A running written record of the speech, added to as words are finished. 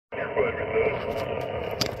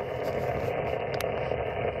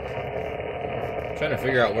Trying to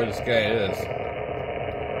figure out where this guy is.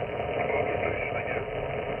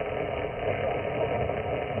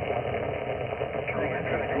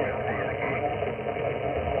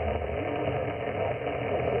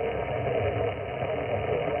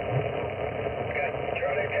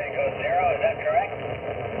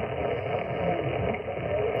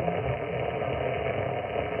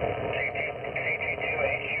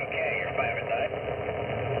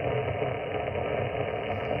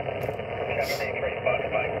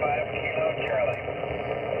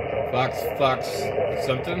 Fox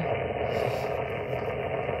something? 5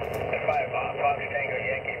 Fox Tango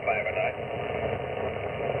Yankee 5 and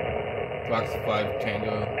 9. Fox 5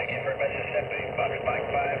 Tango. Thank you for Mississippi. Fox Mike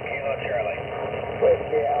 5 Kilo Charlie.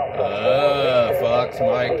 Fox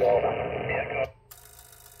Mike. Yeah, go.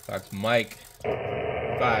 Fox Mike 5.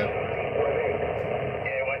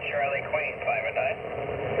 Yeah, 1 Charlie Queen 5 and 9.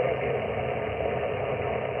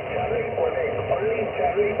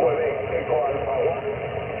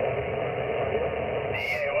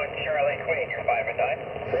 DA1 Charlie Queen, you're 5 and 9.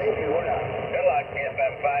 Thank you, we're not. Good luck,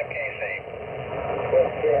 fm6kc.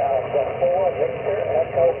 Whiskey Alpha 4, Victor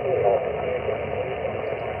Echo Kilo.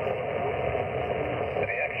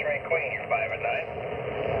 The X-Ray Queen, you're 5 and 9.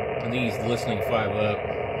 I think he's listening 5 up.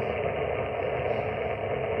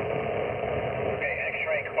 Okay,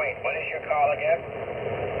 X-Ray Queen, what is your call again?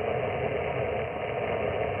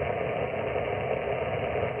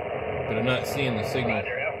 But I'm not seeing the signal.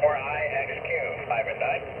 Roger, F4IXQ, 5 and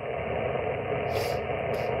 9.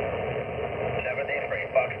 73,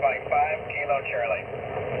 Fox Mike 5, Kilo Charlie.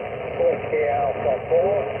 Whiskey Alpha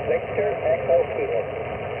 4, Victor Echo Kilo.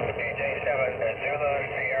 DJ7, Zulu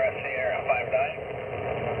Sierra Sierra 5 9.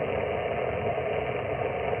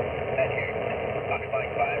 Thank you. Fox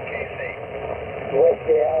Mike 5KC.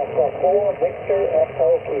 Whiskey Alpha 4, Victor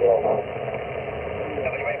Echo Kilo.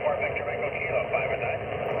 WA4 Victor Echo Kilo 5 and 9.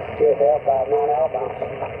 QFL 59 outbound.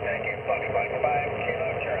 Thank you. Fox Mike 5, Kilo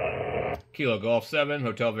Charlie. Kilo Golf 7,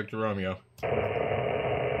 Hotel Victor Romeo.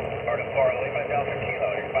 Order 4, Lima Delta Kilo,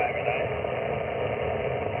 you're 5 and 9.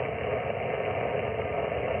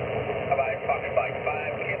 Bye-bye, Fox Mike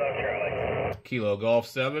 5, Kilo Charlie. Kilo Golf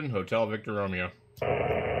 7, Hotel Victor Romeo.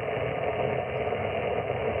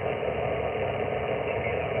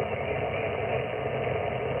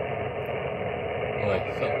 Like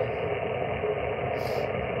something.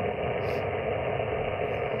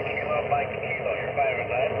 Kilo Mike Kilo, you're 5 and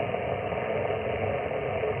 9.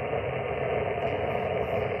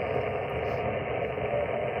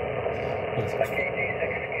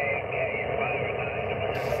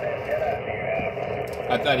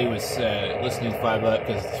 I thought he was listening 5 up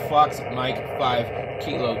because it's Fox Mike 5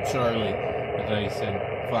 Kilo Charlie. I thought he said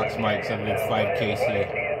Fox Mike 7 5KC.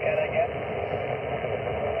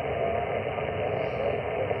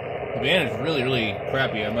 The band is really, really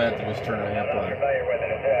crappy. I might have to just turn the amp on.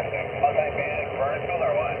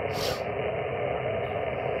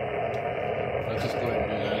 Let's just go ahead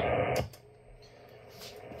and do that.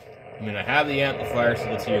 I mean, I have the amplifier, so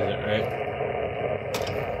let's use it, right?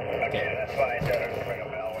 Okay, that's fine. Don't bring a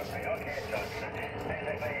bell with me. Okay, so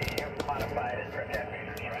basically you modified it for 10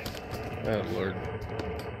 meters, right? Oh, Lord.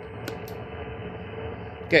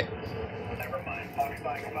 Okay. Never mind. Fox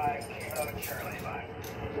Mike 5, Kilo Charlie 5.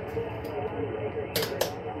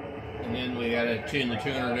 And then we gotta tune the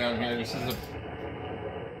tuner down here. This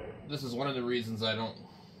is one of the reasons I don't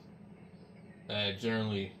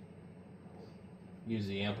generally use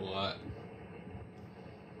the amp a lot.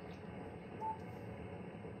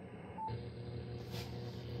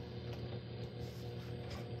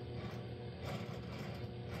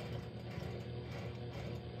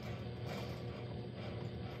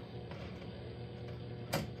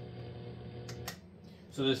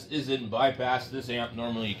 So this isn't bypass. This amp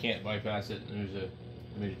normally you can't bypass it. And there's a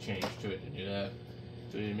I made a change to it to do that.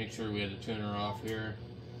 So we need to make sure we had the tuner off here.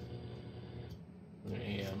 An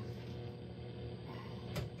AM.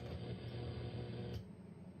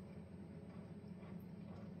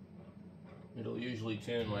 It'll usually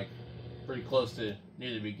tune like pretty close to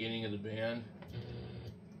near the beginning of the band.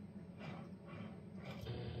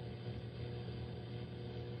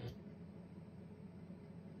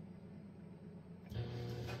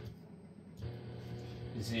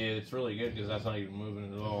 You see, it's really good because that's not even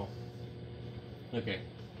moving at all. Okay.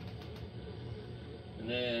 And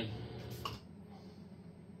then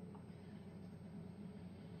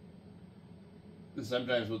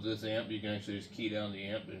sometimes with this amp, you can actually just key down the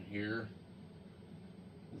amp and hear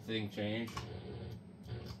the thing change.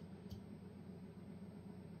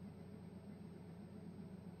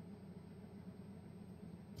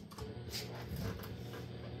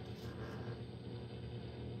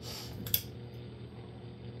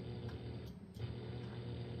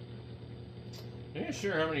 I'm not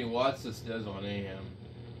sure how many watts this does on AM.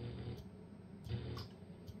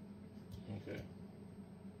 Okay.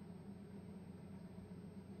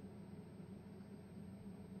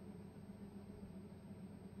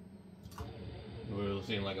 We're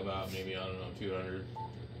looking like about maybe, I don't know, 200.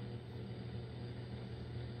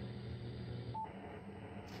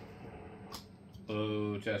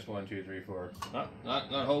 Oh, test 1, 2, 3, 4. Not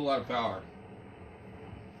a whole lot of power.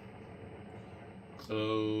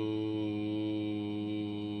 Oh.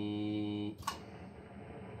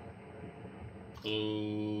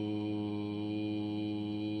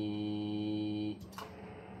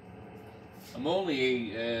 I'm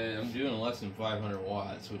only I'm doing less than 500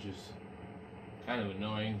 watts, which is kind of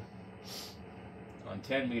annoying. On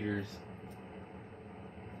 10 meters,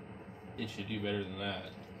 it should do better than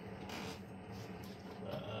that.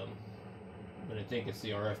 But I think it's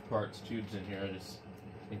the RF parts tubes in here. I just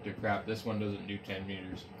think they're crap. This one doesn't do 10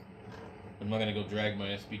 meters. I'm not gonna go drag my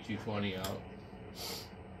SP220 out.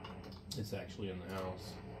 It's actually in the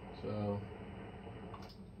house. So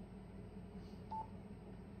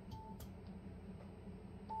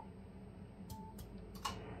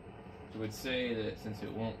I would say that since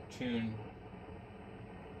it won't tune.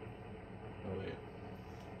 Oh wait.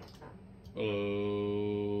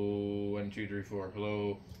 Hello. 1, 2, 3, 4.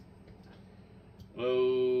 Hello.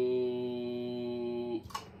 Hello.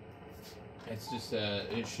 It's just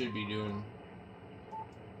it should be doing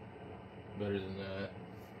better than that.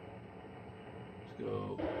 Let's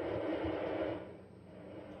go.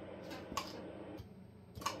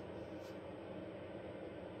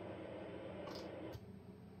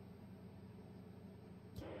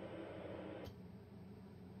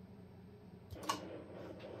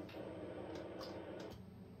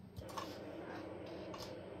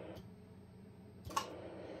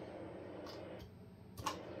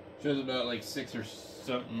 Shows about like 6 or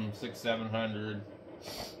something, 600, 700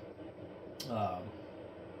 on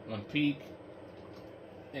peak,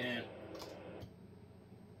 and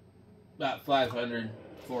about 500,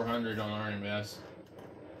 400 on RMS.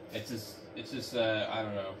 It's just I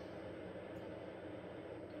don't know.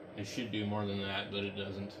 It should do more than that, but it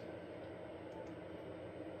doesn't.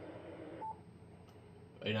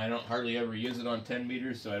 And I don't hardly ever use it on 10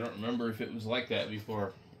 meters, so I don't remember if it was like that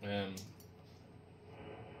before.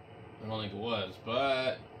 I don't think it was,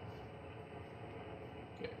 but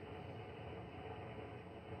okay.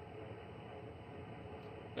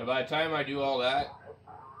 Now by the time I do all that,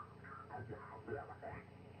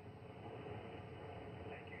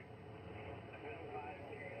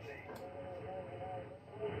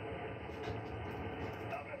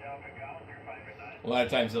 a lot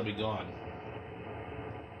of times they'll be gone.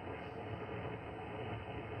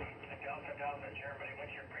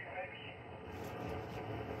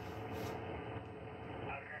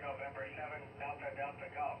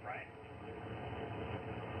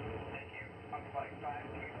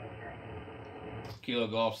 Kilo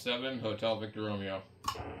Golf 7, Hotel Victor Romeo.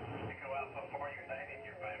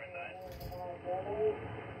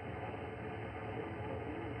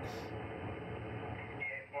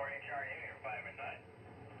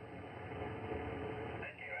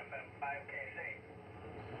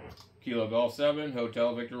 Kilo Golf 7,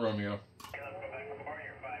 Hotel Victor Romeo.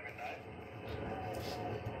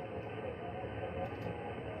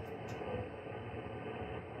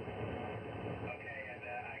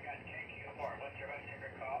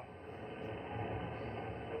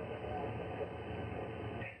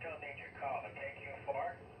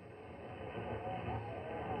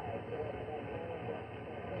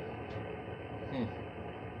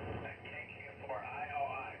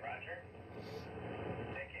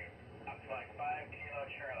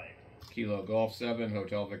 Kilo Golf 7,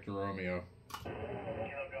 Hotel Victor Romeo. Kilo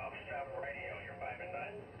Golf 7 radio, you're 5 and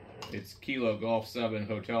 9. It's Kilo Golf 7,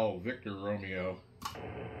 Hotel Victor Romeo. 87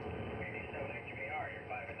 HBR, you're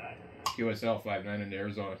 5 and 9. QSL 59 in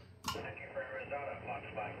Arizona. Thank you for Arizona, Fox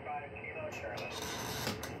 55 Kilo Charlie.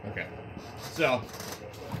 Okay, so.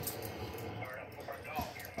 Florida 4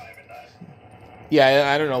 Golf, you're 5 and 9.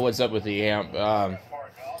 Yeah, I don't know what's up with the amp.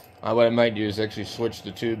 What I might do is actually switch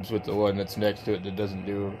the tubes with the one that's next to it that doesn't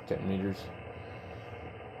do 10 meters.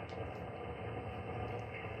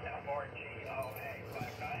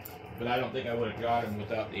 But I don't think I would have got him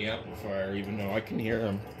without the amplifier, even though I can hear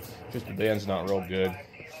him. Just the band's not real good.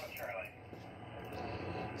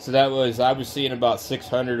 So I was seeing about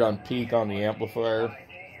 600 on peak on the amplifier.